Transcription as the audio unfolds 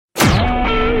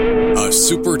a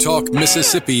Super Talk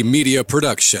Mississippi media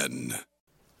production.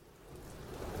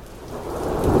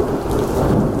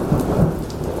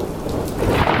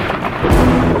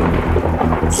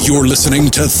 You're listening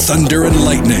to Thunder and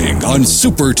Lightning on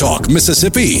Super Talk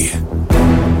Mississippi.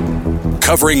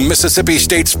 Covering Mississippi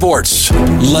State sports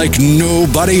like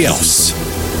nobody else.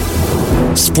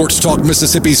 Sports Talk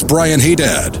Mississippi's Brian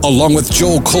Haydad, along with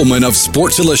Joel Coleman of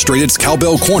Sports Illustrated's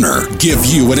Cowbell Corner, give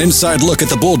you an inside look at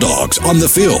the Bulldogs on the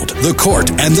field, the court,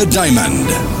 and the diamond.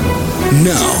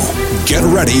 Now, get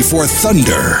ready for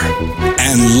Thunder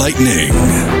and Lightning.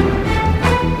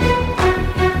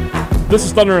 This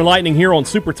is Thunder and Lightning here on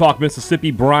Super Talk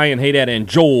Mississippi. Brian Haydad and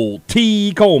Joel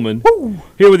T. Coleman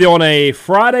here with you on a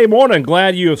Friday morning.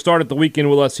 Glad you have started the weekend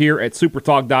with us here at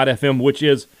supertalk.fm, which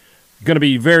is going to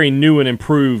be very new and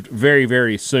improved very,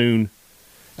 very soon.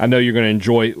 I know you're going to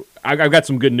enjoy. I've got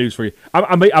some good news for you.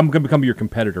 I'm going to become your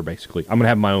competitor, basically. I'm going to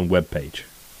have my own webpage.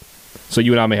 So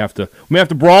you and I may have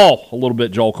to brawl a little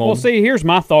bit, Joel Coleman. Well, see, here's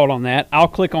my thought on that. I'll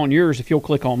click on yours if you'll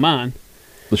click on mine.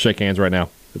 Let's shake hands right now.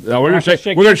 We're going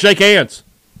to shake hands.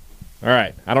 All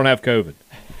right. I don't have COVID.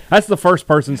 That's the first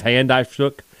person's hand I've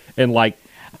shook in like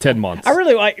 10 months. I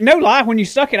really no lie. When you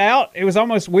stuck it out, it was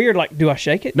almost weird. Like, do I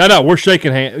shake it? No, we're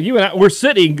shaking hands. You and I, we're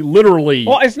sitting literally.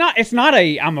 Well, it's not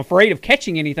a. I'm afraid of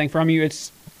catching anything from you.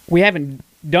 We haven't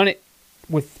done it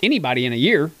with anybody in a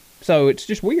year, so it's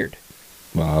just weird.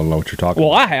 Well, I don't know what you're talking about.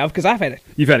 Well, I have because I've had it.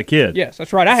 You've had a kid. Yes,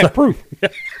 that's right. I have proof.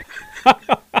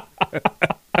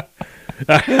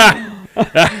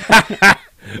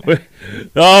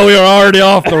 Oh, we are already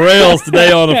off the rails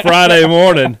today on a Friday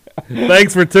morning.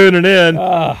 Thanks for tuning in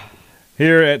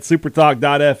here at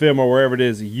supertalk.fm or wherever it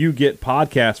is you get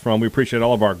podcasts from. We appreciate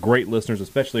all of our great listeners,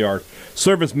 especially our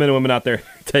servicemen and women out there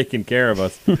taking care of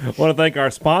us. I want to thank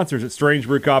our sponsors at Strange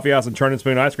Brew Coffee House and Churn and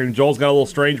Spoon Ice Cream. Joel's got a little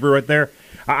Strange Brew right there.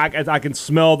 I can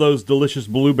smell those delicious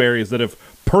blueberries that have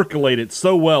percolated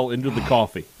so well into the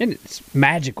coffee. And it's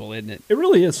magical, isn't it? It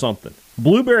really is something.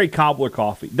 Blueberry cobbler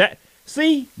coffee. That's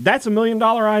 $1 million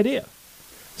idea.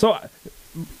 So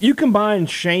you combine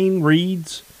Shane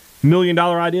Reed's $1 million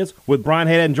ideas with Brian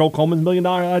Haydad and Joel Coleman's $1 million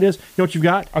ideas. You know what you've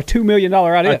got? A $2 million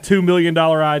idea. A $2 million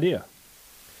idea.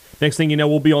 Next thing you know,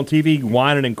 we'll be on TV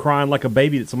whining and crying like a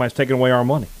baby that somebody's taking away our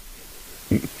money.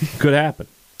 Could happen.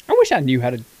 I wish I knew how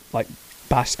to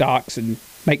buy stocks and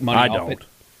make money off it.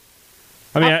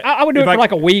 I mean, I would do it for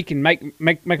like a week and make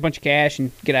a bunch of cash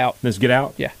and get out. Just get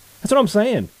out? Yeah. That's what I'm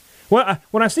saying. Well,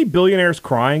 when I see billionaires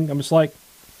crying, I'm just like,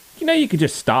 you could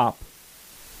just stop.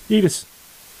 You just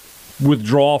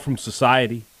withdraw from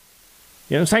society.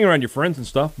 Just hang around your friends and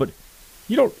stuff, but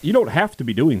you don't have to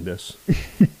be doing this.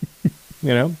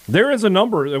 There is a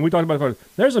number, and we talked about it.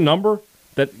 There's a number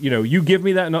that you give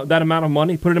me that amount of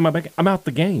money, put it in my bank, I'm out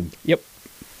the game. Yep.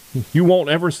 You won't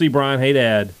ever see Brian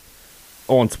Haydad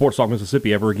on Sports Talk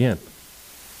Mississippi ever again.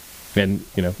 And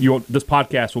you won't. This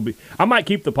podcast will be. I might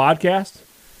keep the podcast.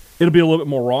 It'll be a little bit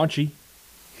more raunchy.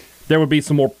 There would be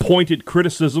some more pointed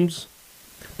criticisms.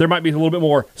 There might be a little bit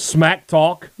more smack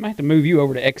talk. Might have to move you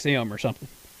over to XM or something.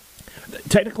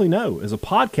 Technically, no. As a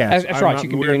podcast, that's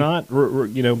right. We're not, by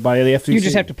the FCC. You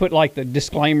just have to put the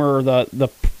disclaimer, the.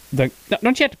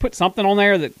 Don't you have to put something on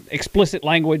there, that explicit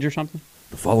language or something?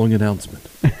 The following announcement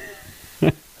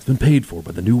has been paid for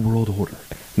by the New World Order.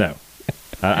 No,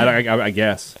 I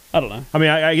guess. I don't know. I mean,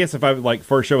 I guess if I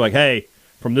first show hey,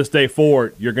 from this day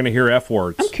forward, you're going to hear F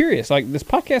words. I'm curious. Does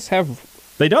podcast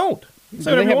have? They don't.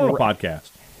 So they have a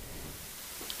podcast.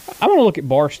 I'm going to look at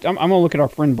I'm going to look at our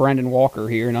friend Brandon Walker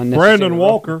here and Brandon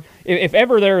Walker. If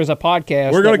ever there is a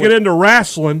podcast, we're going to get into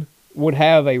wrestling. Would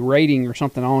have a rating or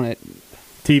something on it.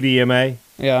 TVMA.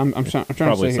 Yeah, I'm trying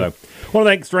Probably to say so. Well,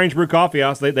 thanks, Strange Brew Coffee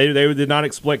House. They did not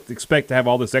expect to have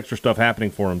all this extra stuff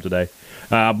happening for them today,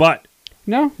 but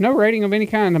no rating of any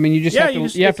kind. I mean, you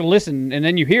have to listen, and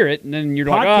then you hear it, and then you're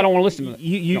like, I don't want to listen to it.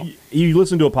 You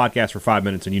listen to a podcast for 5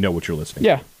 minutes, and you know what you're listening.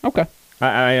 Yeah. Okay.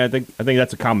 I think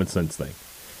that's a common sense thing.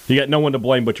 You got no one to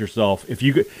blame but yourself. If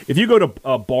you go to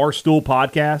a Barstool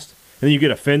podcast and then you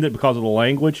get offended because of the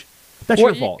language, that's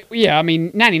your fault. Yeah, I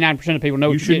mean, 99% of people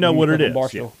know. You should know what it is.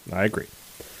 Barstool. Yeah, I agree.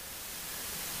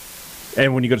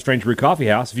 And when you go to Strange Brew Coffee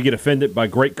House, if you get offended by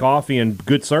great coffee and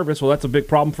good service, well, that's a big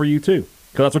problem for you too,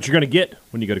 because that's what you're going to get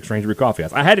when you go to Strange Brew Coffee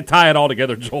House. I had to tie it all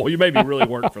together, Joel. You made me really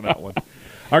work for that one.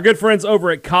 Our good friends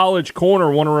over at College Corner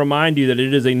want to remind you that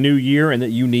it is a new year and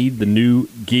that you need the new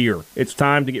gear. It's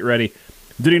time to get ready.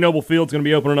 Dudy Noble Field's going to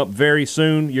be opening up very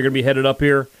soon. You're going to be headed up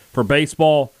here for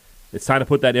baseball. It's time to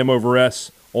put that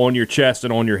M/S on your chest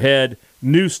and on your head.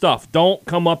 New stuff. Don't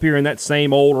come up here in that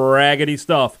same old raggedy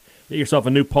stuff. Get yourself a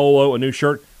new polo, a new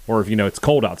shirt. or if it's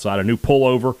cold outside, a new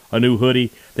pullover, a new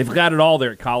hoodie. They've got it all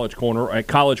there at College Corner at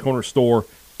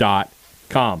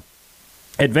collegecornerstore.com.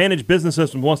 Advantage Business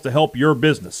Systems wants to help your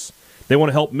business. They want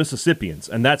to help Mississippians,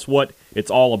 and that's what it's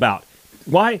all about.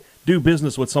 Why do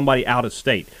business with somebody out of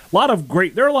state?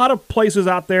 There are a lot of places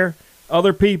out there,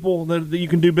 other people that you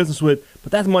can do business with,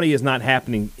 but that money is not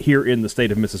happening here in the state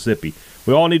of Mississippi.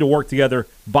 We all need to work together,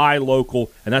 buy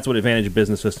local, and that's what Advantage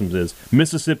Business Systems is.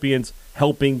 Mississippians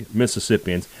helping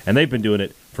Mississippians, and they've been doing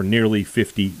it for nearly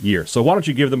 50 years. So why don't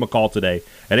you give them a call today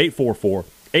at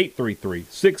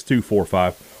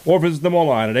 844-833-6245 or visit them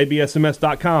online at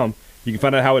absms.com. You can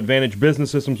find out how Advantage Business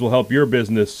Systems will help your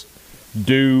business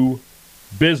do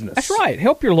business. That's right.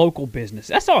 Help your local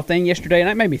business. I saw a thing yesterday, and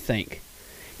that made me think.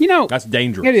 That's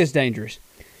dangerous. It is dangerous.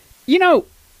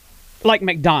 Like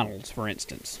McDonald's, for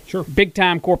instance. Sure.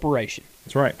 Big-time corporation.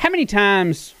 That's right. How many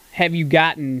times have you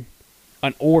gotten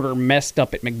an order messed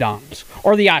up at McDonald's?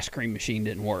 Or the ice cream machine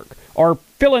didn't work? Or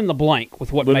fill in the blank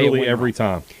with what may have Literally went every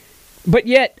wrong. time. But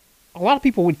yet, a lot of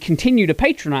people would continue to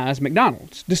patronize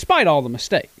McDonald's, despite all the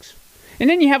mistakes. And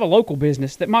then you have a local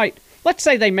business that might, let's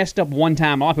say they messed up one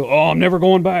time. A lot of people, I'm never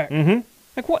going back. Mm-hmm.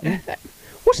 Like, what?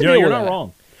 What's the deal You're with not that?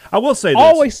 wrong. I will say this.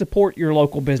 Always support your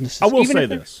local businesses. I will even say if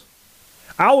they're- this.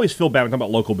 I always feel bad when talking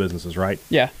about local businesses, right?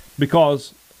 Yeah.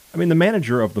 Because, the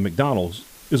manager of the McDonald's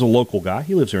is a local guy.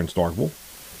 He lives here in Starkville.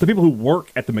 The people who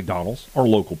work at the McDonald's are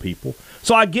local people.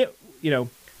 So I get,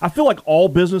 I feel like all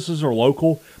businesses are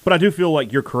local, but I do feel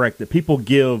like you're correct that people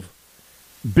give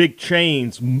big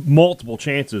chains multiple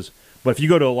chances. But if you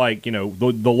go to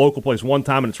the local place one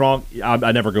time and it's wrong,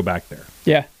 I never go back there.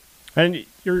 Yeah. And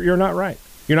you're not right.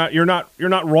 You're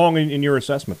not wrong in your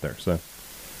assessment there. So,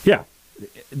 yeah,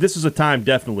 this is a time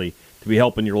definitely to be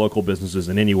helping your local businesses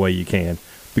in any way you can,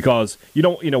 because you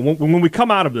don't when we come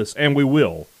out of this, and we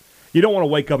will, you don't want to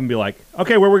wake up and be like,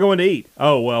 okay, where are we going to eat?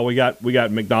 Oh, well, we got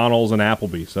McDonald's and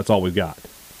Applebee's. That's all we've got.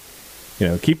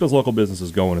 Keep those local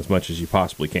businesses going as much as you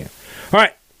possibly can. All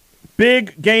right,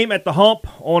 big game at the Hump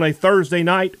on a Thursday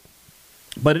night,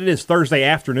 but it is Thursday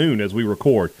afternoon as we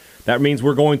record. That means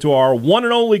we're going to our one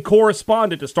and only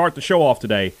correspondent to start the show off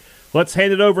today. Let's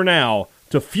hand it over now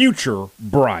to Future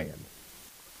Brian.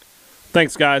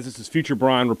 Thanks, guys. This is Future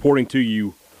Brian reporting to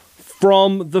you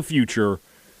from the future.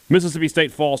 Mississippi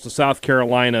State falls to South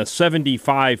Carolina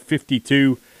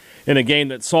 75-52 in a game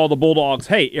that saw the Bulldogs.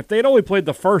 Hey, if they had only played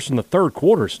the first and the third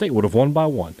quarter, State would have won by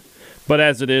 1. But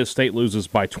as it is, State loses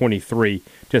by 23,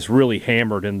 just really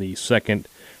hammered in the second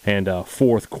and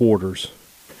fourth quarters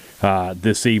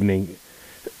this evening.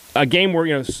 A game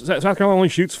where, South Carolina only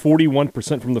shoots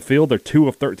 41% from the field. They're 2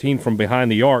 of 13 from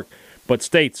behind the arc. But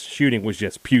State's shooting was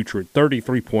just putrid.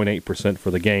 33.8%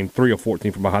 for the game, 3 of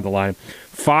 14 from behind the line,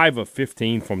 5 of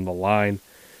 15 from the line.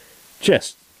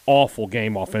 Just awful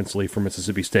game offensively for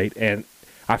Mississippi State. And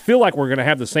I feel like we're going to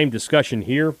have the same discussion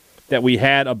here that we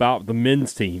had about the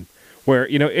men's team, where,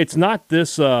 it's not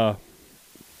this loss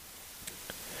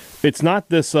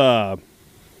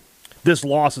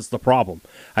is the problem.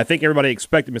 I think everybody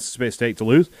expected Mississippi State to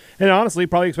lose, and honestly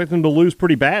probably expected them to lose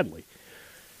pretty badly.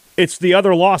 It's the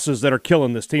other losses that are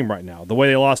killing this team right now. The way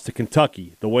they lost to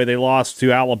Kentucky, the way they lost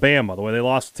to Alabama, the way they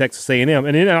lost to Texas A&M,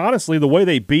 and then, honestly, the way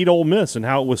they beat Ole Miss and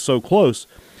how it was so close.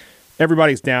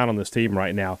 Everybody's down on this team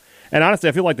right now. And honestly,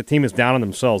 I feel like the team is down on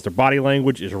themselves. Their body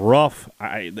language is rough.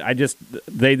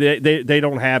 They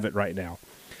don't have it right now.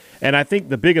 And I think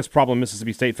the biggest problem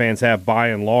Mississippi State fans have, by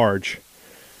and large,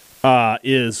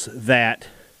 is that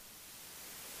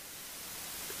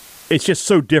it's just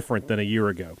so different than a year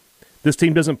ago. This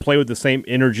team doesn't play with the same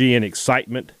energy and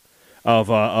excitement of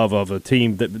a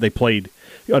team that they played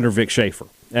under Vic Schaefer.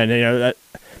 And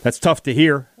that's tough to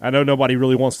hear. I know nobody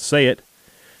really wants to say it.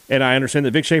 And I understand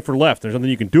that Vic Schaefer left. There's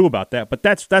nothing you can do about that. But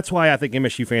that's why I think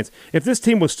MSU fans, if this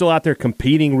team was still out there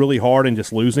competing really hard and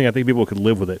just losing, I think people could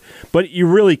live with it. But you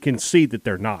really can see that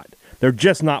they're not. They're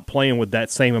just not playing with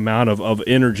that same amount of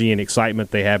energy and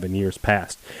excitement they have in years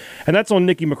past. And that's on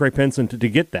Nikki McRae-Penson to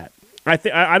get that.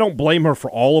 I don't blame her for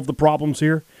all of the problems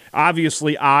here.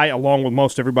 Obviously, along with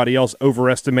most everybody else,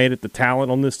 overestimated the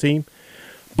talent on this team.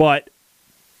 But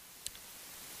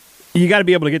you got to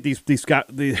be able to get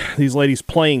these ladies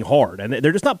playing hard, and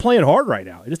they're just not playing hard right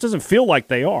now. It just doesn't feel like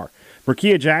they are.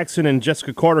 Rakia Jackson and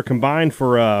Jessica Carter combined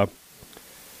for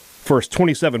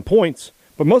 27 points,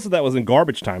 but most of that was in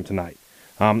garbage time tonight.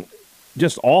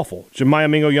 Just awful. Jemiah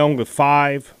Mingo-Young with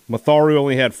 5. Matharu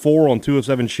only had 4 on 2 of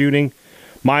 7 shooting.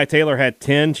 Maya Taylor had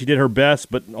 10. She did her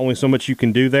best, but only so much you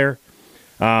can do there.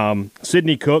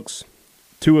 Sydney Cooks,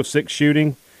 2 of 6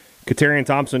 shooting. Katarian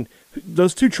Thompson.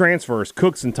 Those 2 transfers,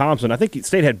 Cooks and Thompson, I think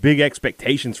State had big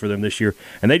expectations for them this year,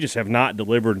 and they just have not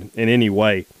delivered in any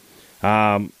way.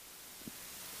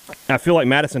 I feel like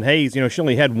Madison Hayes, she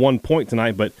only had 1 point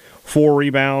tonight, but 4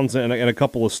 rebounds and a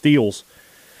couple of steals.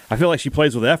 I feel like she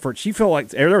plays with effort.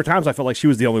 There were times I felt like she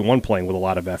was the only one playing with a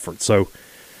lot of effort. So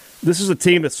this is a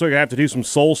team that's going to have to do some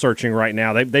soul searching right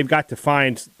now. They've got to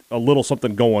find a little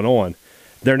something going on.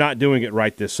 They're not doing it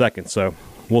right this second, so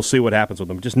we'll see what happens with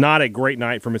them. Just not a great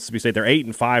night for Mississippi State. They're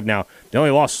 8-5 now. They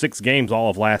only lost 6 games all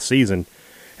of last season.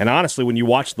 And honestly, when you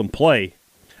watch them play,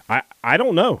 I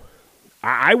don't know.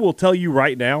 I will tell you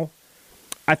right now,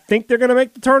 I think they're going to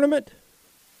make the tournament,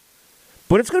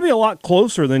 but it's going to be a lot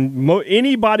closer than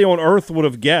anybody on earth would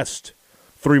have guessed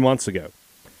 3 months ago.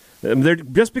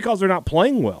 Just because they're not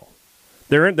playing well.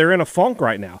 They're in a funk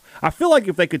right now. I feel like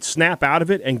if they could snap out of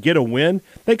it and get a win,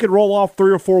 they could roll off 3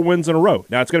 or 4 wins in a row.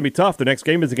 Now, it's going to be tough. The next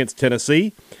game is against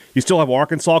Tennessee. You still have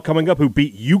Arkansas coming up, who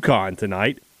beat UConn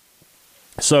tonight.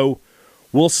 So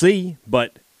we'll see.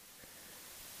 But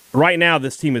right now,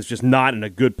 this team is just not in a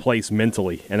good place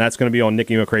mentally, and that's going to be on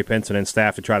Nikki McCray-Penson and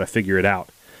staff to try to figure it out.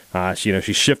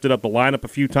 She shifted up the lineup a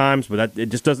few times, but it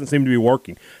just doesn't seem to be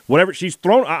working. Whatever she's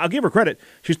thrown, I'll give her credit.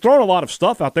 She's thrown a lot of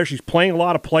stuff out there. She's playing a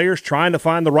lot of players, trying to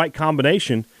find the right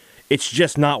combination. It's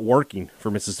just not working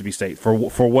for Mississippi State for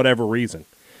whatever reason.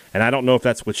 And I don't know if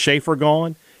that's with Schaefer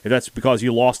gone, if that's because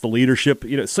you lost the leadership.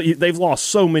 They've lost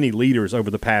so many leaders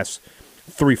over the past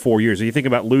 3-4 years. You think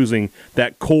about losing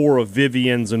that core of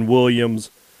Vivians and William,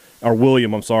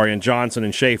 and Johnson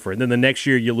and Schaefer, and then the next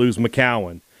year you lose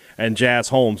McCowan and Jazz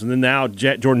Holmes, and then now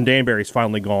Jordan Danbury's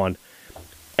finally gone.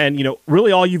 And,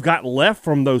 really all you've got left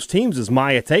from those teams is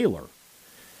Maya Taylor.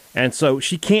 And so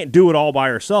she can't do it all by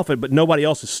herself, but nobody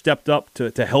else has stepped up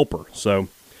to help her. So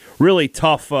really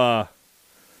tough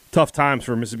times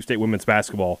for Mississippi State women's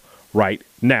basketball right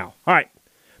now. All right,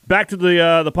 back to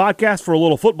the podcast for a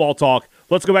little football talk.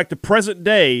 Let's go back to present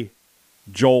day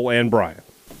Joel and Brian.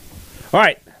 All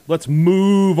right, let's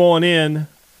move on in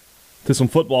to some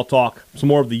football talk, some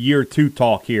more of the year 2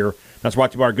 talk here. That's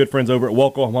brought to you by our good friends over at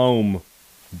Welcome Home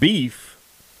Beef.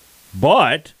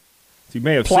 But, as you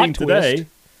may have seen today,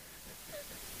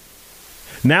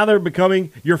 now they're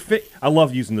becoming your I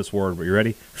love using this word, but you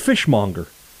ready? Fishmonger.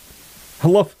 I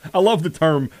love the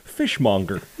term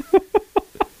fishmonger.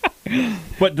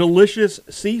 But delicious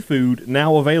seafood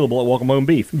now available at Welcome Home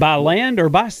Beef. By land or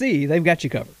by sea, they've got you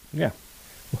covered. Yeah.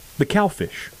 The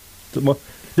Cowfish.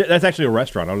 That's actually a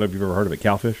restaurant. I don't know if you've ever heard of it.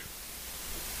 Cowfish.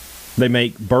 They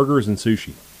make burgers and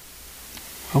sushi.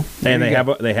 Oh, and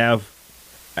they have.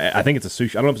 I think it's a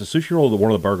sushi. I don't know if it's a sushi roll or one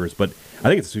of the burgers, but I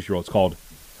think it's a sushi roll. It's called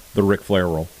the Ric Flair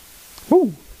roll.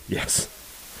 Ooh. Yes.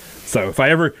 So if I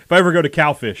ever go to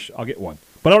Cowfish, I'll get one.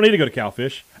 But I don't need to go to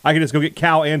Cowfish. I can just go get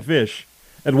cow and fish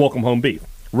at Welcome Home Beef.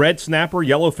 Red snapper,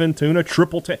 yellowfin tuna,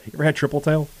 triple tail. You ever had triple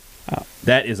tail?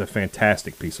 That is a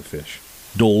fantastic piece of fish.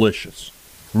 Delicious.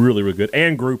 Really, really good.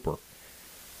 And grouper.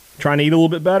 Trying to eat a little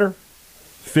bit better?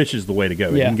 Fish is the way to go.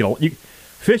 Yeah.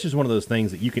 Fish is one of those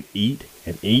things that you can eat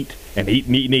and eat and eat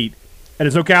and eat and eat, and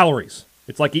there's no calories.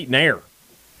 It's like eating air,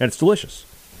 and it's delicious.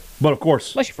 But, of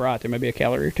course... Unless you fry it, there may be a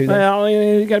calorie or two there. Well,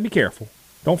 you got to be careful.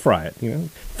 Don't fry it.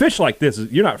 Fish like this,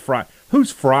 you're not frying.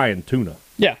 Who's frying tuna?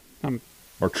 Yeah.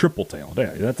 Or triple tail.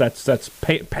 Yeah, that's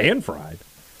pan fried,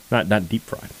 not deep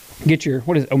fried. Get your,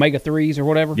 omega-3s or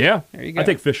whatever? Yeah. There you go. I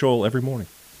take fish oil every morning.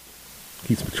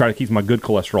 Try to keep my good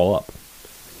cholesterol up.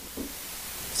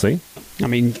 See? I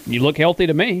mean, you look healthy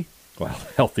to me. Well,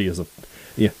 healthy is in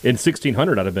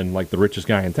 1600, I'd have been like the richest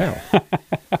guy in town.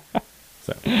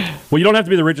 Well, you don't have to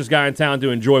be the richest guy in town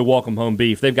to enjoy Welcome Home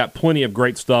Beef. They've got plenty of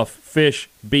great stuff, fish,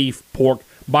 beef, pork,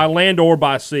 by land or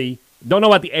by sea. Don't know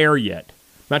about the air yet.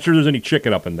 Not sure there's any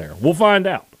chicken up in there. We'll find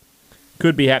out.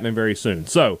 Could be happening very soon.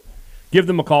 So, give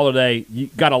them a call today. You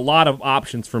got a lot of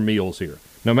options for meals here.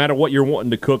 No matter what you're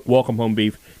wanting to cook, Welcome Home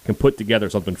Beef can put together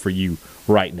something for you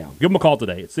right now. Give them a call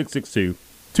today at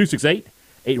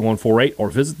 662-268-8148 or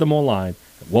visit them online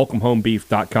at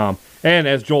welcomehomebeef.com. And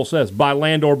as Joel says, by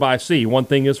land or by sea, one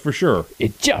thing is for sure.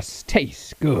 It just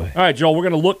tastes good. All right, Joel, we're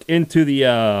going to look into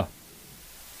the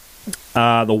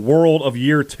world of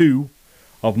year 2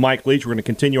 of Mike Leach. We're going to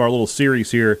continue our little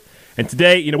series here. And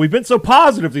today, we've been so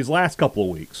positive these last couple of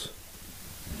weeks.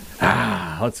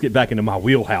 Let's get back into my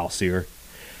wheelhouse here.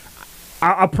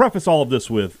 I'll preface all of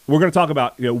this with, we're going to talk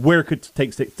about where could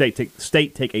state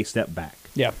take a step back.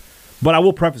 Yeah. But I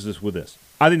will preface this with this.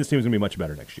 I think this team is going to be much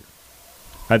better next year.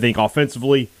 I think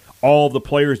offensively, all of the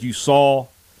players you saw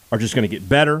are just going to get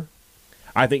better.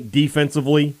 I think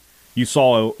defensively, you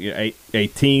saw a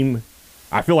team.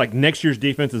 I feel like next year's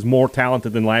defense is more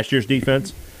talented than last year's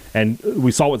defense, and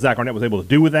we saw what Zach Arnett was able to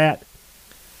do with that.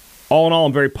 All in all,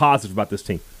 I'm very positive about this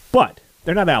team. But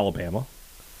they're not Alabama.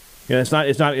 It's not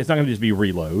going to just be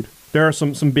reload. there are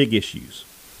some big issues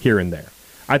here and there.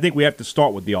 I think we have to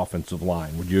start with the offensive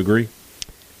line. Would you agree?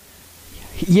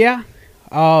 Yeah.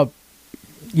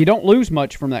 You don't lose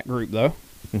much from that group, though.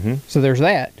 Mm-hmm. So there's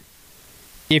that.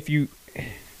 If you,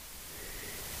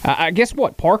 I guess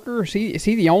what, Parker, is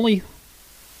he the only,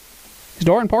 is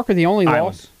Darren Parker the only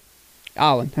loss?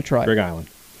 Island, that's right. Greg Island.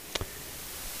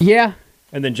 Yeah.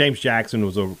 And then James Jackson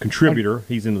was a contributor.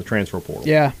 He's in the transfer portal.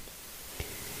 Yeah.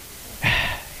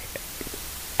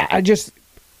 I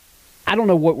don't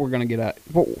know what we're going to get at.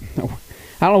 I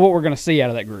don't know what we're going to see out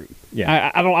of that group.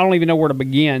 Yeah. I don't even know where to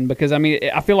begin because, I mean,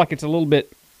 I feel like it's a little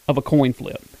bit of a coin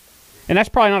flip. And that's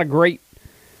probably not a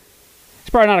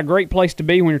great place to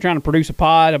be when you're trying to produce a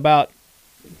pod about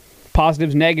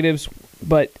positives, negatives.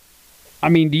 But, I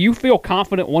mean, do you feel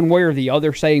confident one way or the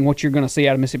other saying what you're going to see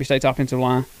out of Mississippi State's offensive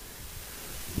line?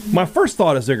 My first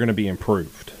thought is they're going to be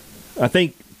improved. I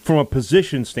think from a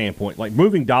position standpoint, like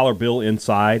moving Dollar Bill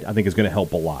inside, I think is going to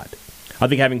help a lot. I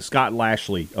think having Scott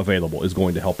Lashley available is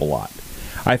going to help a lot.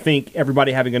 I think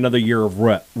everybody having another year of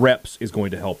reps is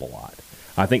going to help a lot.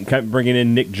 I think bringing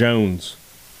in Nick Jones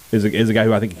is a guy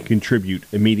who I think can contribute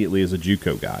immediately as a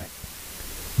JUCO guy.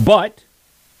 But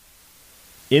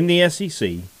in the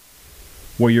SEC,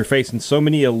 where you're facing so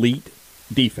many elite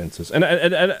defenses, and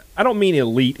I don't mean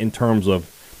elite in terms of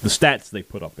the stats they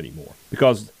put up anymore,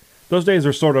 because those days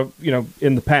are sort of,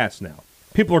 in the past now.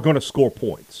 People are going to score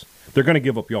points. They're going to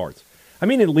give up yards. I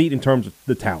mean elite in terms of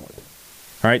the talent.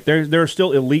 All right, there are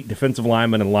still elite defensive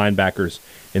linemen and linebackers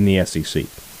in the SEC.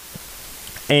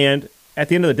 And at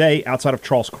the end of the day, outside of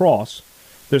Charles Cross,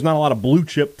 there's not a lot of blue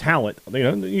chip talent.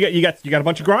 You got a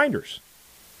bunch of grinders.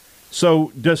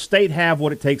 So does State have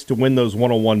what it takes to win those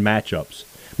one-on-one matchups?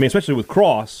 I mean, especially with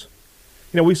Cross,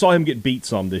 we saw him get beat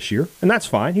some this year, and that's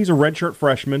fine. He's a redshirt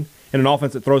freshman in an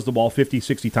offense that throws the ball 50,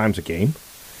 60 times a game.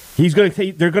 He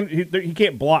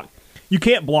can't block. You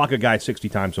can't block a guy 60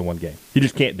 times in one game. You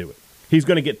just can't do it. He's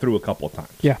going to get through a couple of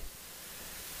times. Yeah.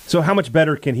 So how much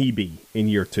better can he be in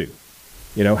year two?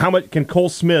 How much can Cole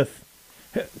Smith?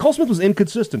 Cole Smith was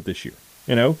inconsistent this year.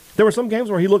 There were some games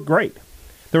where he looked great.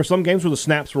 There were some games where the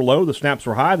snaps were low, the snaps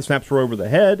were high, the snaps were over the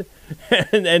head,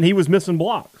 and he was missing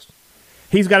blocks.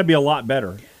 He's got to be a lot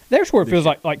better. There's where it feels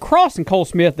like Cross and Cole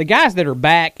Smith, the guys that are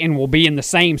back and will be in the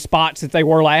same spots that they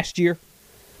were last year,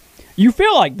 you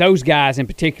feel like those guys in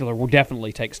particular will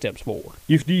definitely take steps forward.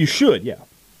 You should, yeah.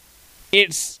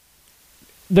 It's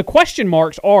the question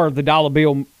marks are the dollar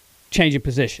bill changing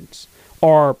positions,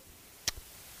 or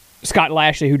Scott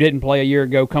Lashley, who didn't play a year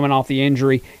ago, coming off the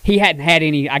injury. He hadn't had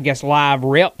any, I guess, live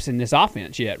reps in this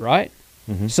offense yet, right?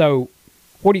 Mm-hmm. So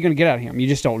what are you going to get out of him? You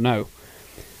just don't know.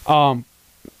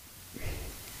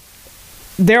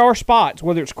 There are spots,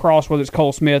 whether it's Cross, whether it's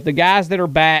Cole Smith, the guys that are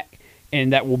back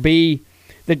and that will be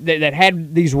that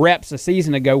had these reps a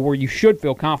season ago, where you should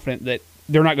feel confident that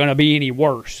they're not going to be any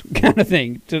worse, kind of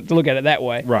thing, to look at it that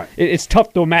way. Right. It's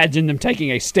tough to imagine them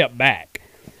taking a step back.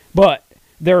 But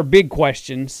there are big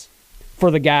questions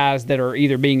for the guys that are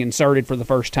either being inserted for the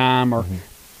first time or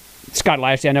Scott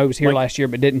Lashley, I know he was here last year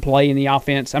but didn't play in the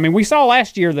offense. I mean, we saw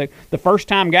last year the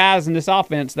first-time guys in this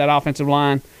offense, that offensive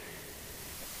line,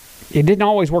 it didn't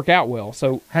always work out well.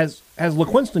 So Has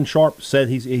LaQuinston Sharp said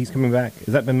he's coming back?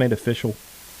 Has that been made official?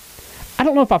 I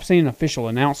don't know if I've seen an official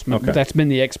announcement, but that's been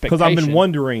the expectation. Because I've been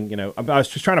wondering, I was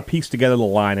just trying to piece together the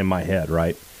line in my head,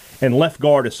 right? And left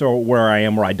guard is sort of where I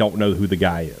am, where I don't know who the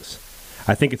guy is.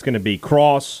 I think it's going to be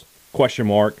Cross, ?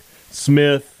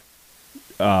 Smith,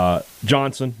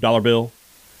 Johnson, Dollar Bill,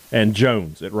 and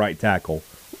Jones at right tackle.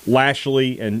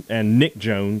 Lashley and Nick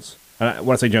Jones.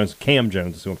 When I say Jones, Cam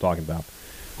Jones is who I'm talking about.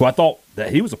 Who I thought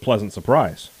that he was a pleasant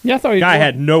surprise. Yeah, I thought guy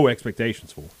had no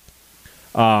expectations for.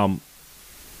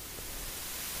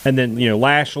 And then,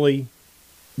 Lashley,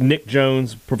 Nick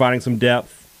Jones providing some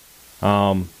depth.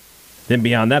 Then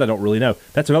beyond that, I don't really know.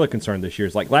 That's another concern this year.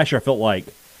 It's like last year I felt like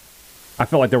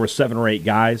there were 7 or 8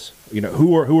 guys.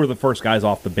 Who are the first guys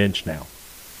off the bench now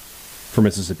for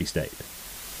Mississippi State?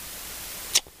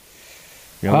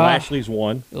 Lashley's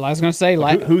one. I was going to say,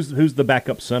 who's the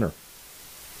backup center?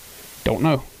 Don't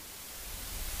know.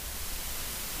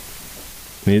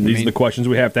 These are the questions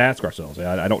we have to ask ourselves.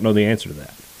 I don't know the answer to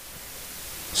that.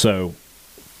 So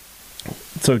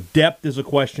depth is a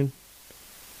question.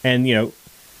 And,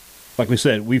 like we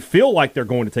said, we feel like they're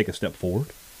going to take a step forward,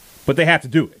 but they have to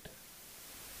do it.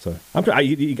 So I've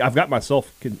got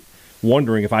myself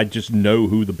wondering if I just know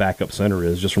who the backup center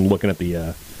is just from looking at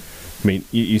the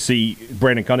you see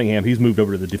Brandon Cunningham, he's moved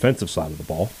over to the defensive side of the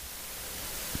ball.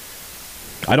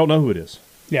 I don't know who it is.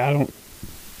 Yeah, I don't.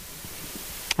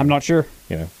 I'm not sure.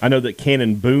 I know that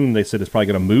Cannon Boone, they said, is probably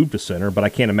going to move to center, but I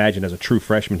can't imagine as a true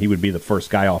freshman he would be the first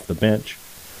guy off the bench.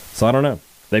 So I don't know.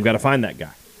 They've got to find that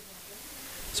guy.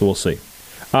 So we'll see.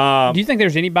 Do you think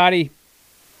there's anybody,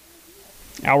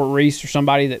 Albert Reese or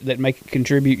somebody that may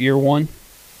contribute year one?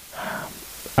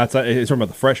 It's talking about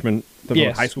the freshmen,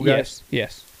 the high school guys?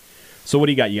 Yes. So what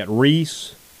do you got? You got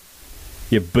Reese,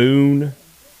 you have Boone,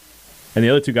 and the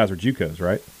other two guys are JUCOs,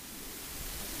 right?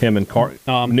 Him and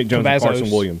Nick Jones and Carson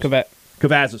Williams.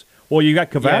 Cavazos. Well, you got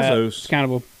Cavazos. It's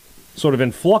kind of sort of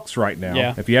in flux right now.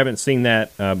 Yeah. If you haven't seen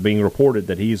that being reported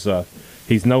that he's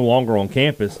no longer on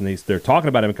campus, and they're talking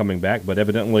about him coming back, but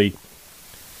evidently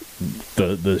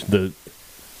the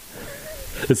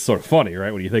it's sort of funny,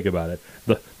 right, when you think about it.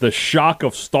 The shock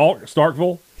of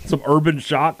Starkville, some urban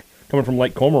shock coming from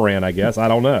Lake Cormorant, I guess. I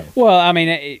don't know. Well, I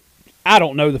mean, I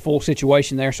don't know the full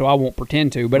situation there, so I won't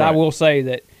pretend to. But right. I will say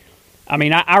that, I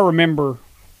mean, I remember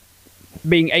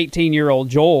being 18-year-old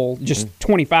Joel just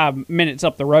 25 minutes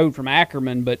up the road from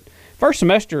Ackerman. But first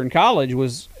semester in college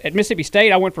was at Mississippi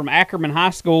State. I went from Ackerman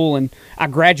High School, and I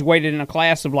graduated in a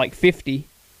class of like 50,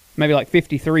 maybe like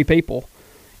 53 people.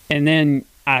 And then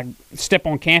I step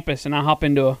on campus, and I hop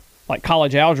into like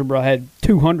college algebra, had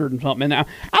 200 and something. And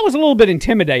I was a little bit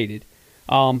intimidated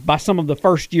by some of the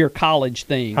first-year college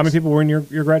things. How many people were in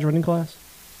your graduating class?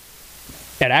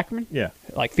 At Ackerman? Yeah.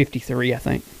 Like 53, I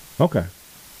think. Okay.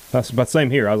 That's about the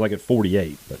same here. I was like at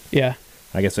 48. But yeah.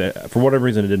 I guess for whatever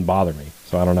reason it didn't bother me.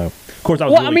 So I don't know. Of course, I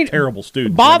was a terrible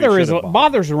student. Bother's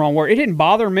the wrong word. It didn't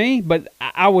bother me, but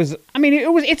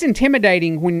it's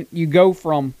intimidating when you go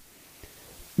from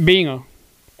being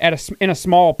in a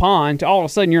small pond to all of a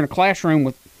sudden you're in a classroom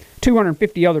with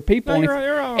 250 other people. No,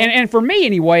 you're right. And for me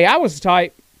anyway, I was the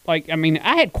type, I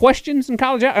had questions in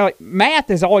college. Math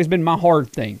has always been my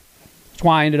hard thing. That's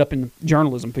why I ended up in the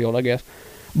journalism field, I guess.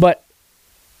 But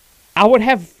I would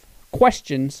have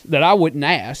questions that I wouldn't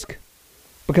ask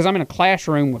because I'm in a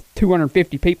classroom with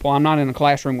 250 people. I'm not in a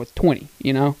classroom with 20,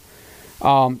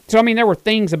 So, there were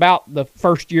things about the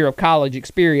first year of college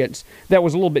experience that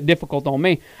was a little bit difficult on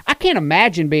me. I can't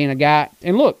imagine being a guy,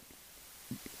 and look,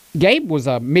 Gabe was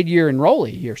a mid-year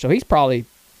enrollee here, so he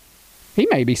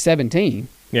may be 17.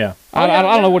 Yeah. I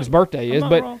don't know what his birthday is,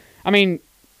 but, wrong.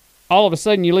 All of a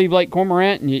sudden you leave Lake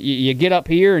Cormorant and you get up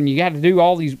here and you got to do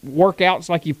all these workouts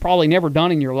like you've probably never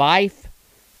done in your life,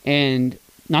 and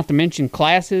not to mention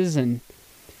classes, and,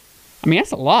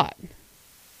 that's a lot.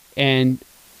 And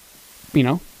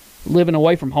living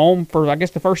away from home for, I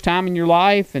guess, the first time in your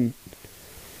life. And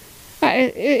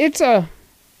it's a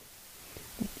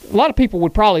lot of people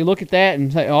would probably look at that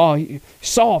and say, oh,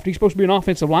 soft, he's supposed to be an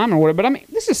offensive lineman or whatever. But,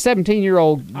 this is a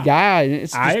 17-year-old guy, and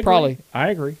it's just probably... I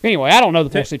agree. Anyway, I don't know the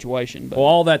full situation. But. Well,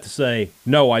 all that to say,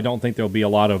 no, I don't think there'll be a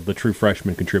lot of the true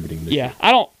freshmen contributing this year.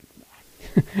 I don't...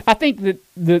 I think that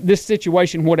this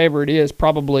situation, whatever it is,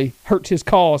 probably hurts his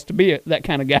cause to be that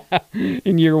kind of guy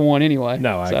in year one anyway.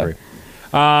 No, I agree.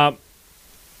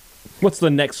 What's the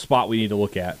next spot we need to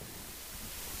look at?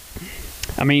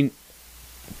 I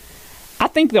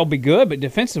think they'll be good, but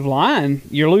defensive line,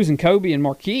 you're losing Kobe and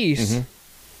Marquise.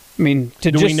 Mm-hmm.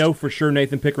 Do we know for sure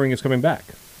Nathan Pickering is coming back?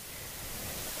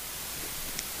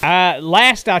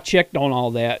 Last I checked on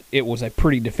all that, it was a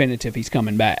pretty definitive he's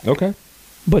coming back. Okay.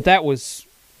 But that was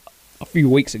a few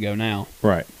weeks ago now.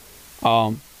 Right.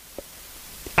 I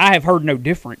have heard no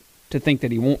different to think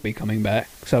that he won't be coming back.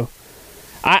 So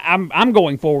I'm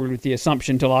going forward with the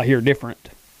assumption until I hear different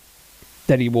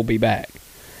that he will be back.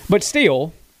 But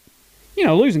still,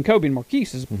 losing Kobe and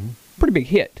Marquise is a pretty big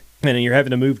hit. And then you're having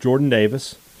to move Jordan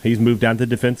Davis. He's moved down to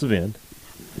defensive end.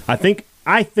 I think,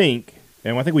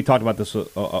 and I think we talked about this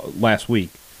last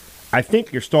week, I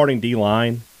think your starting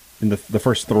D-line in the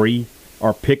first three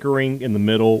are Pickering in the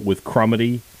middle with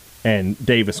Crumedy and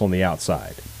Davis on the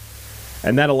outside.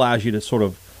 And that allows you to sort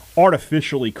of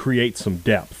artificially create some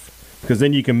depth, because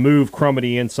then you can move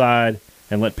Crumedy inside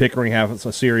and let Pickering have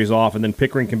a series off, and then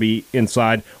Pickering can be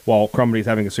inside while Crumedy's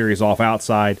having a series off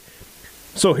outside.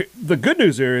 So the good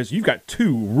news there is you've got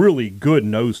two really good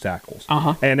nose tackles.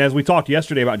 And as we talked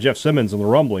yesterday about Jeff Simmons and the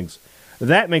rumblings,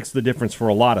 that makes the difference for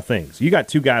a lot of things. You got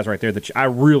two guys right there that I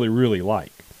really, really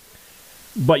like.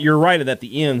 But you're right, at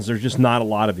the ends, there's just not a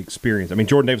lot of experience.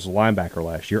 Jordan Davis was a linebacker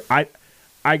last year.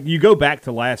 You go back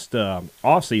to last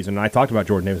offseason, and I talked about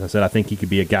Jordan Davis. I said I think he could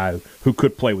be a guy who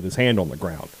could play with his hand on the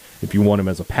ground if you want him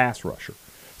as a pass rusher.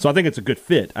 So I think it's a good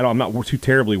fit. I'm not too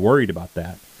terribly worried about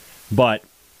that. But,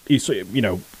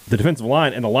 the defensive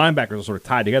line and the linebackers are sort of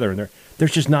tied together, and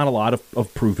there's just not a lot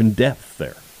of proven depth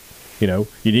there. You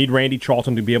need Randy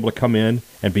Charlton to be able to come in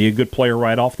and be a good player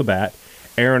right off the bat.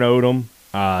 Aaron Odom,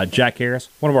 Jack Harris.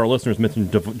 One of our listeners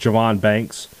mentioned Javon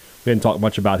Banks. We didn't talk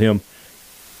much about him.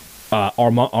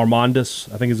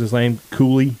 Armandus, I think is his name.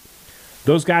 Cooley.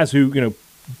 Those guys who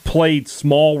played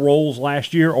small roles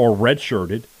last year or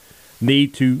redshirted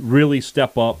need to really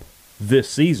step up this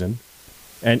season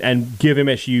and give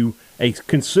MSU a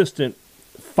consistent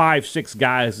 5-6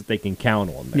 guys that they can count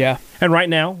on there. Yeah. And right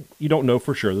now, you don't know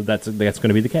for sure that's going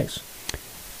to be the case.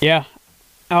 Yeah.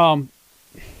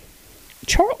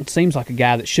 Charlton seems like a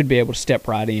guy that should be able to step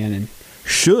right in. And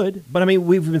should, but I mean,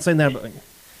 we've been saying that.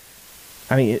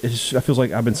 I mean, it feels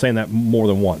like I've been saying that more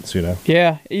than once,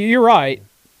 Yeah, you're right.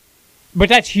 But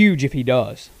that's huge if he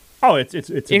does. Oh, it's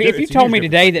if you told me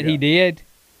today that he did,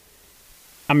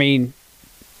 I mean,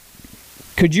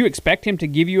 could you expect him to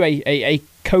give you a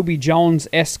Kobe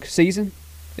Jones-esque season?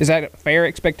 Is that a fair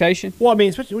expectation? Well, I mean,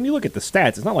 especially when you look at the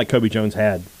stats, it's not like Kobe Jones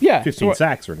had 15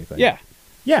 sacks or anything. Yeah.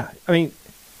 Yeah, I mean,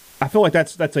 I feel like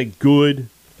that's a good,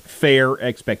 fair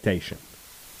expectation.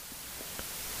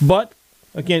 But,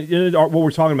 again, what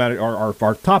we're talking about,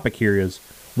 our topic here is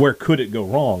where could it go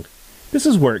wrong? This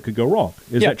is where it could go wrong,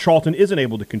 is that Charlton isn't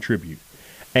able to contribute.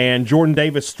 And Jordan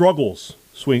Davis struggles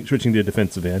switching to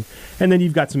defensive end. And then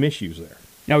you've got some issues there.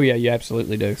 Oh, yeah, you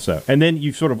absolutely do. So, and then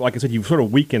you've sort of, like I said, you've sort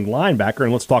of weakened linebacker,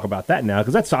 and let's talk about that now,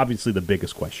 because that's obviously the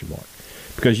biggest question mark.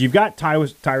 Because you've got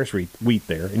Tyrus Wheat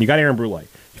there, and you got Aaron Brule.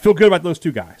 You feel good about those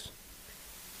two guys.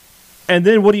 And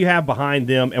then what do you have behind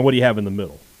them, and what do you have in the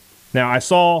middle? Now, I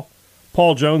saw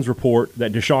Paul Jones report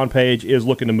that Deshaun Page is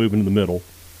looking to move into the middle.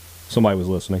 Somebody was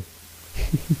listening.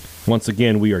 Once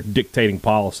again, we are dictating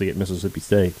policy at Mississippi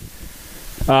State.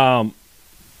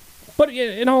 But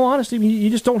in all honesty, you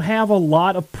just don't have a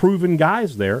lot of proven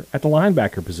guys there at the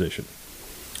linebacker position.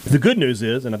 The good news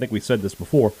is, and I think we said this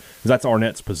before, is that's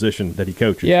Arnett's position that he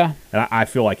coaches. Yeah. And I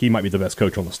feel like he might be the best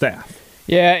coach on the staff.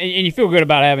 Yeah, and you feel good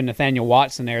about having Nathaniel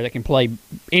Watson there that can play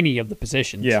any of the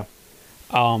positions. Yeah.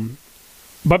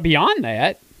 But beyond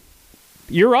that,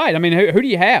 you're right. I mean, who do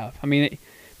you have? I mean,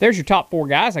 there's your top 4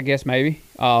 guys, I guess, maybe.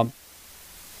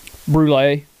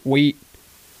 Brule, Wheat,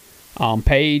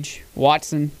 Page,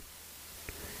 Watson.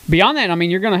 Beyond that, I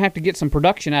mean, you're going to have to get some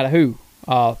production out of who?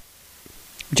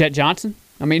 Jet Johnson?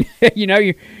 I mean,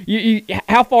 you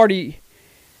how far do you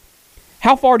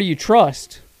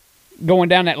trust going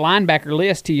down that linebacker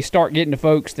list till you start getting to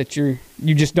folks that you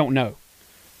just don't know?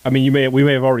 I mean, we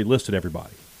may have already listed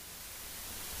everybody.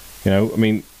 I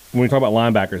mean, when we talk about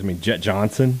linebackers, I mean, Jet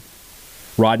Johnson,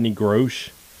 Rodney Grosh,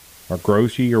 or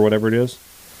Groshy, or whatever it is.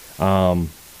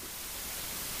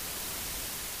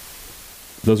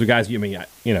 Those are guys, that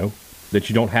you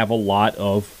don't have a lot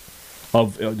of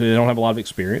they don't have a lot of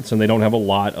experience, and they don't have a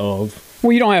lot of.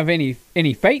 Well, you don't have any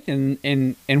faith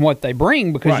in what they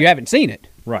bring because you haven't seen it.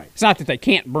 Right. It's not that they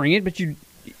can't bring it, but you.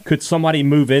 Could somebody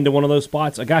move into one of those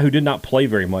spots? A guy who did not play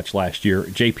very much last year,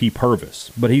 J.P.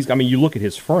 Purvis, but you look at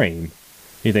his frame,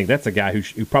 you think that's a guy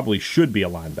who probably should be a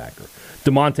linebacker.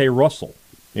 DeMonte Russell,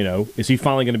 is he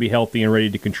finally going to be healthy and ready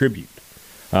to contribute?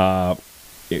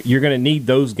 You're going to need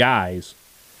those guys.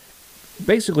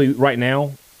 Basically, right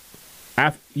now,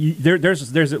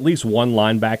 there's at least one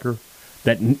linebacker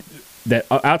that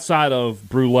outside of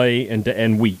Brule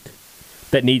and Wheat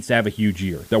that needs to have a huge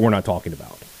year that we're not talking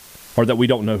about, or that we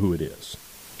don't know who it is.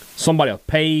 Somebody else,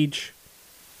 Page,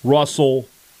 Russell,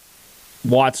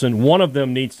 Watson. One of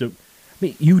them needs to. I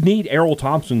mean, you need Errol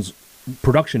Thompson's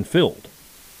production filled.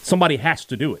 Somebody has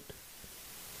to do it.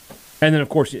 And then, of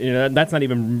course, that's not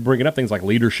even bringing up things like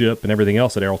leadership and everything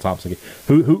else that Errol Thompson gets.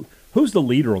 Who's the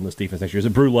leader on this defense next year? Is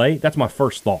it Brule? That's my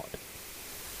first thought.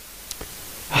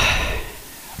 I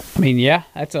mean, yeah,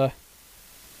 that's a.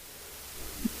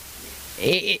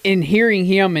 In hearing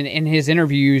him and his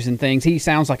interviews and things, he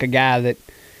sounds like a guy that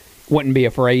wouldn't be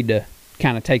afraid to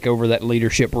kind of take over that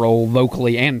leadership role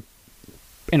vocally and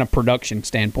in a production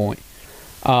standpoint.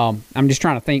 I'm just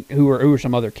trying to think who are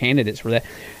some other candidates for that.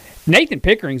 Nathan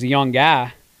Pickering's a young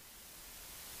guy,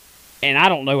 and I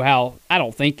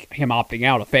don't think him opting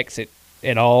out affects it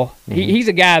at all. Mm-hmm. He's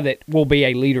a guy that will be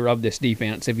a leader of this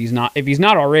defense if he's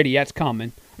not already. That's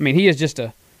coming. I mean, he is just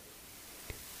a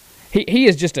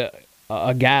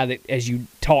guy that, as you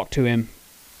talk to him,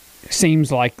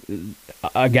 seems like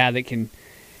a guy that can,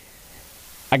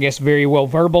 I guess, very well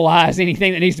verbalize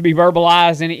anything that needs to be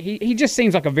verbalized, and he just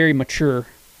seems like a very mature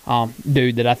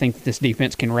dude that I think that this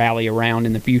defense can rally around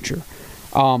in the future.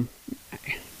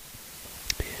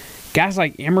 Guys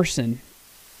like Emerson,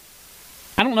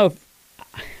 I don't know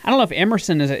if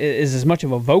Emerson is as much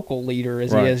of a vocal leader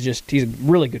as he is he's a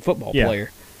really good football player.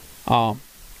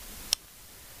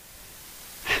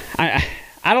 I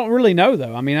don't really know,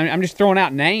 though. I mean, I'm just throwing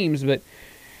out names, but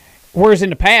whereas in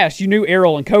the past, you knew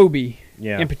Errol and Kobe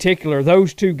in particular,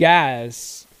 those two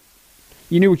guys,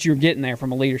 you knew what you were getting there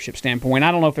from a leadership standpoint.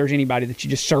 I don't know if there's anybody that you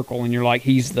just circle and you're like,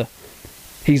 he's the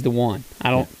one.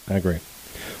 I agree.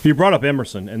 You brought up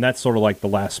Emerson, and that's sort of like the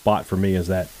last spot for me is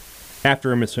that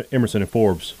after Emerson and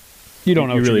Forbes, you don't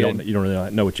know you don't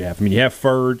really know what you have. I mean, you have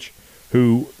Furge,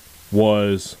 who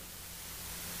was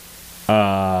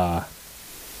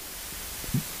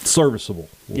serviceable,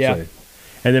 we'll say.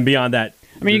 And then beyond that,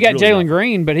 I mean, you got Jalen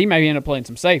Green, but he may end up playing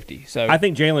some safety. So I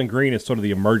think Jalen Green is sort of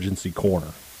the emergency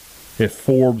corner. If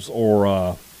Forbes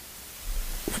or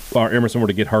Emerson were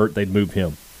to get hurt, they'd move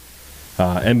him.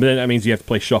 And then that means you have to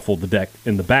play shuffle the deck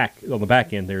on the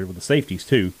back end there with the safeties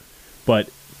too. But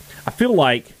I feel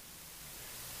like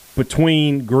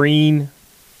between Green,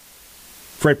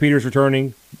 Fred Peters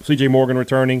returning, C.J. Morgan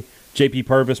returning, J.P.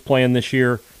 Purvis playing this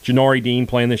year, Janari Dean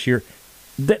playing this year,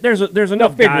 there's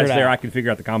enough guys there I can figure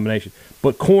out the combination.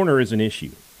 But corner is an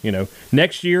issue. You know,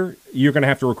 next year you're going to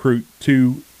have to recruit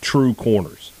 2 true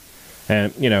corners,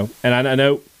 and I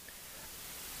know.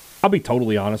 I'll be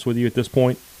totally honest with you at this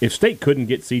point. If State couldn't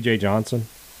get C.J. Johnson,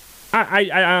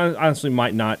 I honestly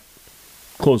might not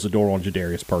close the door on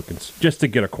Jadarius Perkins just to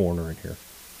get a corner in here.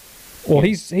 Well,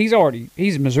 he's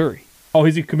in Missouri. Oh,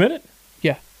 is he committed?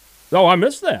 Yeah. Oh, I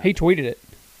missed that. He tweeted it.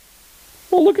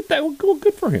 Well, look at that. Well,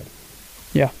 good for him.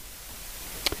 Yeah.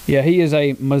 Yeah, he is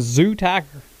a Mizzou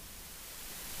Tiger.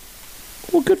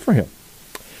 Well, good for him.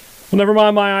 Well, never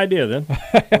mind my idea then.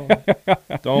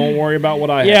 Don't worry about what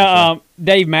I have. Yeah,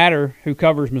 Dave Matter, who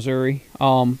covers Missouri,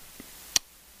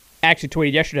 actually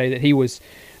tweeted yesterday that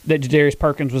that Jadarius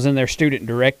Perkins was in their student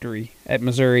directory at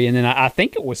Missouri, and then I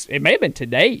think it may have been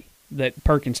today that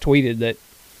Perkins tweeted that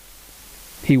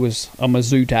he was a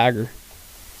Mizzou Tiger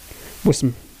with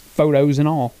some photos and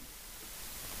all.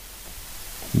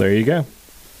 There you go.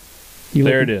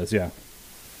 There it is. Yeah.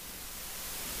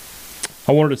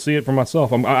 I wanted to see it for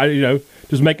myself. I'm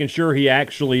just making sure he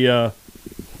actually,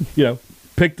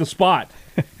 picked the spot.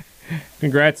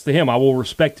 Congrats to him. I will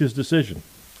respect his decision.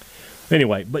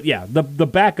 Anyway, but yeah, the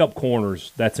backup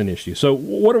corners, that's an issue. So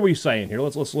what are we saying here?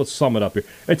 Let's sum it up here.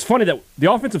 It's funny that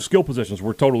the offensive skill positions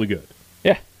were totally good.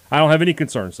 Yeah. I don't have any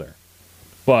concerns there.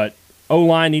 But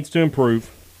O-line needs to improve.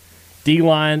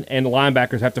 D-line and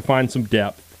linebackers have to find some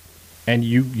depth. And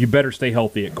you better stay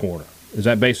healthy at corner. Is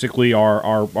that basically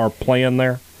our plan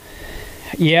there?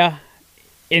 Yeah.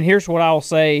 And here's what I'll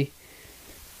say.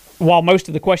 While most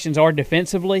of the questions are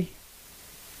defensively,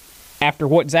 after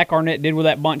what Zach Arnett did with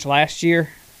that bunch last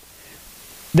year,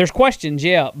 there's questions,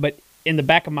 yeah, but in the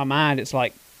back of my mind, it's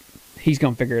like, he's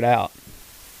going to figure it out.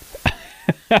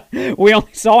 We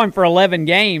only saw him for 11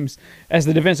 games as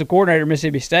the defensive coordinator at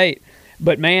Mississippi State.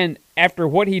 But, man, after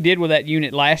what he did with that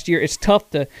unit last year, it's tough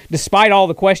to, despite all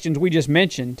the questions we just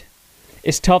mentioned,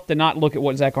 it's tough to not look at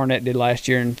what Zach Arnett did last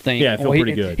year and think, yeah, I feel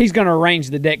pretty good. He's going to arrange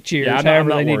the deck chairs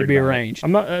however they need to be arranged.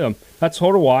 I'm not. That's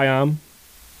sort of why I'm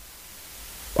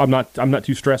not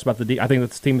too stressed about the D. I think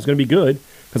that this team is going to be good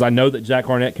because I know that Zach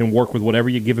Arnett can work with whatever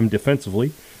you give him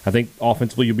defensively. I think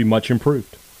offensively you'll be much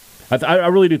improved. I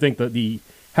really do think that the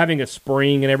having a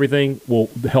spring and everything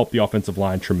will help the offensive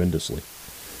line tremendously.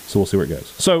 So we'll see where it goes.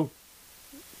 So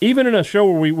even in a show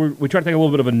where we try to take a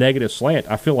little bit of a negative slant,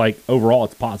 I feel like overall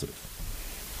it's positive.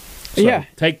 So yeah.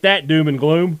 Take that, doom and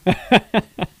gloom. All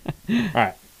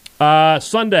right.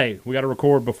 Sunday, we got to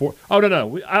record before. Oh,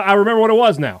 no. I remember what it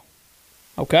was now.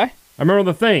 Okay. I remember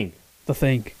the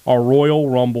thing. Our Royal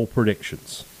Rumble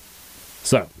predictions.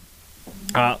 So,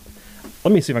 let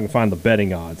me see if I can find the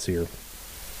betting odds here.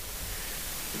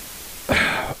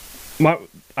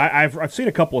 I've seen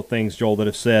a couple of things, Joel, that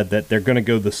have said that they're going to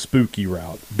go the spooky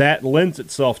route. That lends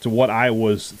itself to what I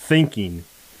was thinking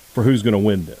for who's going to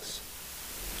win this.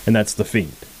 And that's The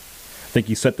Fiend. I think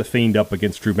you set The Fiend up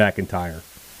against Drew McIntyre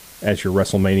as your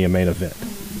WrestleMania main event.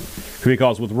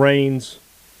 Because with Reigns,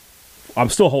 I'm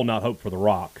still holding out hope for The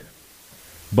Rock.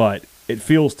 But it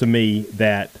feels to me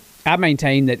that... I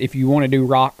maintain that if you want to do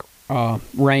Rock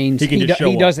Reigns, he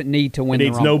doesn't need to win the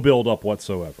Rumble. He needs no build-up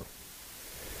whatsoever.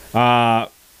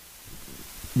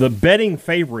 The betting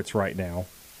favorites right now,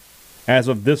 as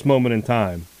of this moment in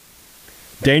time,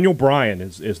 Daniel Bryan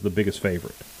is the biggest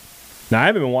favorite. Now, I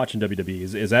haven't been watching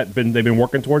WWE. They've been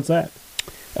working towards that?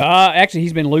 Actually,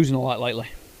 he's been losing a lot lately.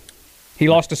 He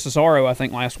lost to Cesaro, I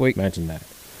think, last week. Imagine that.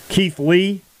 Keith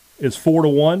Lee is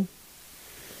 4-1.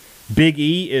 Big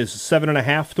E is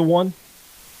 7.5 to 1.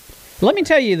 Let me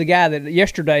tell you the guy that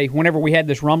yesterday, whenever we had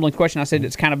this rumbling question, I said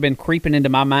it's kind of been creeping into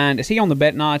my mind. Is he on the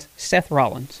betting odds? Seth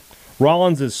Rollins.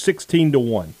 Rollins is 16 to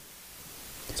 1.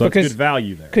 So it's good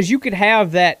value there. Because you could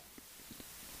have that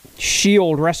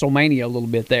Shield WrestleMania a little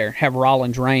bit there. Have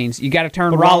Rollins Reigns. You got to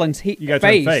turn Rollins face. You got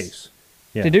to turn face.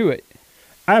 to do it.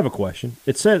 I have a question.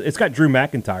 It says it's got Drew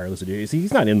McIntyre listed here.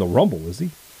 He's not in the Rumble, is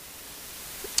he?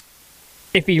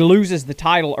 If he loses the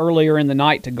title earlier in the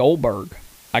night to Goldberg,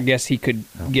 I guess he could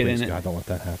get in it. God, don't let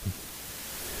that happen.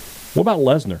 What about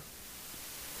Lesnar?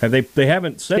 Have they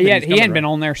haven't said he that hadn't been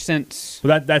on there since.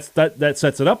 Well, that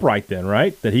sets it up right then,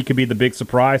 right? That he could be the big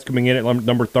surprise coming in at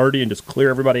number 30 and just clear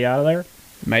everybody out of there.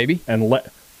 Maybe.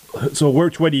 So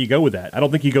which way do you go with that? I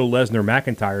don't think you go Lesnar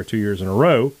McIntyre 2 years in a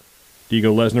row. Do you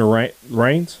go Lesnar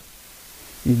Reigns?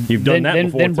 You've done that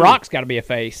before. Then Brock's got to be a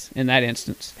face in that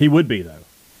instance. He would be, though.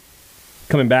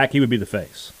 Coming back, he would be the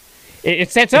face.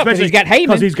 It sets up because he's got Heyman.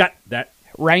 Because he's got that.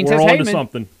 Reigns We're has on to Heyman.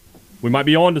 something. We might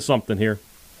be on to something here.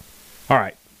 All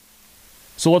right.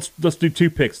 So let's do 2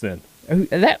 picks then.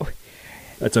 It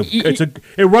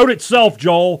wrote itself,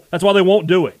 Joel. That's why they won't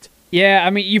do it. Yeah, I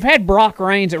mean, you've had Brock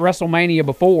Reigns at WrestleMania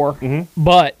before,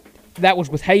 but that was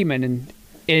with Heyman and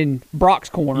in Brock's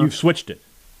corner. You've switched it.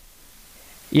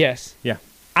 Yes. Yeah.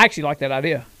 I actually like that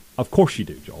idea. Of course you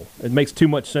do, Joel. It makes too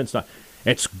much sense.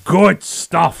 It's good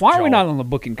stuff, Why are Joel. we not on the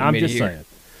booking committee I'm just here? saying.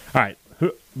 All right.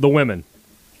 The women.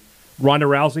 Ronda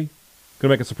Rousey going to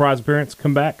make a surprise appearance,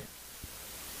 come back.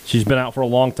 She's been out for a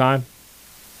long time.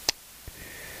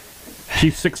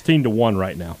 She's 16-1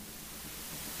 right now.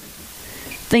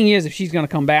 Thing is, if she's going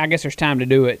to come back, I guess there's time to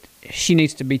do it. She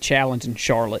needs to be challenging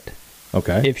Charlotte.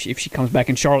 Okay. If she comes back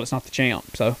and Charlotte's not the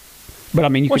champ, so. But I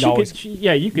mean, you could always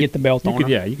get the belt on her.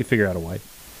 Yeah, you could figure out a way.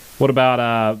 What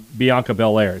about Bianca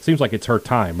Belair? It seems like it's her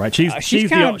time, right? She's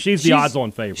the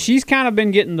odds-on favorite. She's kind of been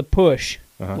getting the push.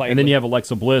 And then you have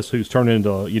Alexa Bliss, who's turned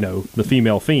into the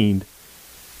female fiend.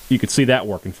 You could see that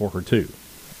working for her too.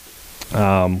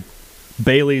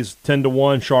 Bayley's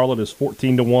 10-1. Charlotte is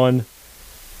 14-1.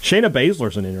 Shayna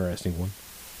Baszler's an interesting one.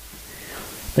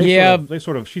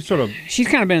 She's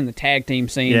kind of been in the tag team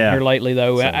scene here lately,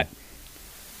 though. So.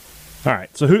 All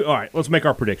right, let's make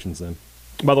our predictions then.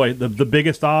 By the way, the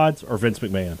biggest odds are Vince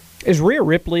McMahon. Is Rhea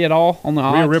Ripley at all on the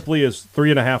odds? Rhea Ripley is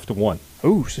 3.5-1.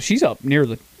 Ooh, so she's up near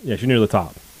the. Yeah, she's near the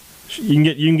top. You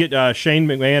can get Shane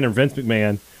McMahon and Vince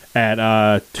McMahon at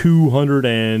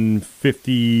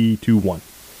 250-1.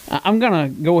 I'm gonna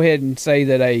go ahead and say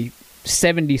that a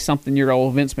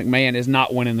 70-something-year-old Vince McMahon is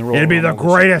not winning the Royal Rumble. It'd be the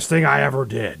greatest thing I ever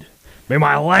did. May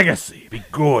my legacy be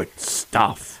good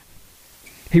stuff.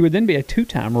 He would then be a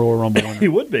 2-time Royal Rumble winner. He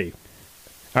would be.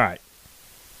 All right.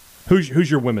 Who's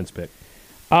your women's pick?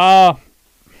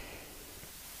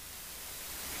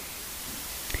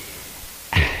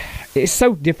 It's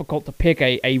so difficult to pick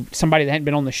a somebody that hadn't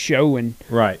been on the show in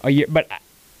a year. But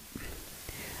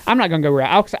I'm not going to go right.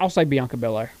 I'll say Bianca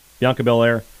Belair. Bianca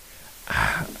Belair.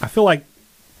 I feel like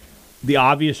the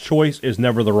obvious choice is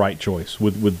never the right choice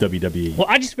with WWE. Well,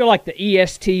 I just feel like the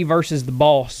EST versus the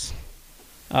Boss.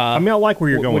 I like where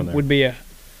you're going there. Would be a.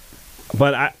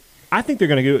 But I think they're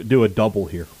going to do a double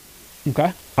here.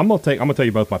 Okay. I'm gonna tell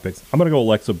you both my picks. I'm gonna go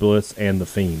Alexa Bliss and The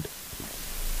Fiend.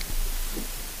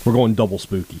 We're going double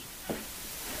spooky.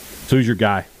 So who's your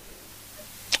guy?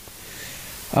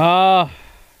 God,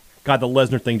 the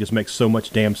Lesnar thing just makes so much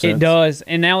damn sense. It does.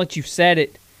 And now that you've said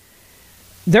it,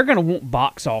 they're gonna want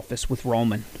box office with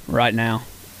Roman right now.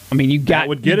 I mean, you got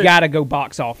to go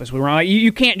box office with Roman.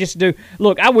 You can't just do.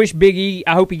 Look, I wish Big E.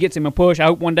 I hope he gets him a push. I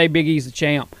hope one day Big E's the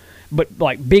champ. But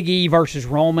like Big E versus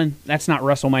Roman, that's not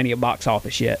WrestleMania box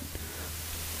office yet.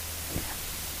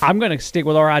 I'm going to stick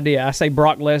with our idea. I say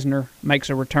Brock Lesnar makes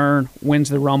a return, wins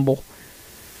the Rumble,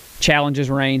 challenges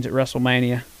Reigns at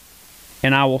WrestleMania,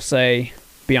 and I will say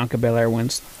Bianca Belair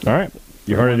wins. All right.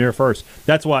 You heard it here first.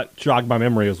 That's what jogged my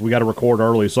memory is we got to record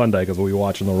early Sunday because we'll be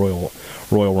watching the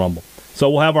Royal Rumble. So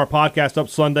we'll have our podcast up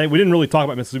Sunday. We didn't really talk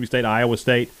about Mississippi State, Iowa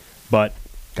State, but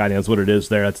God knows what it is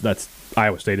there. That's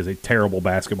Iowa State is a terrible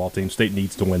basketball team. State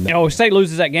needs to win that. If State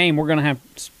loses that game, we're going to have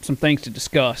some things to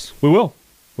discuss. We will.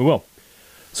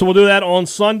 So we'll do that on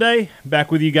Sunday.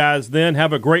 Back with you guys then.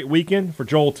 Have a great weekend. For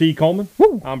Joel T. Coleman,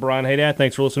 I'm Brian Haydad.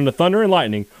 Thanks for listening to Thunder and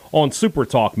Lightning on Super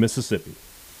Talk Mississippi.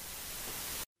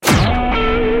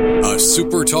 A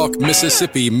Super Talk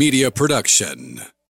Mississippi media production.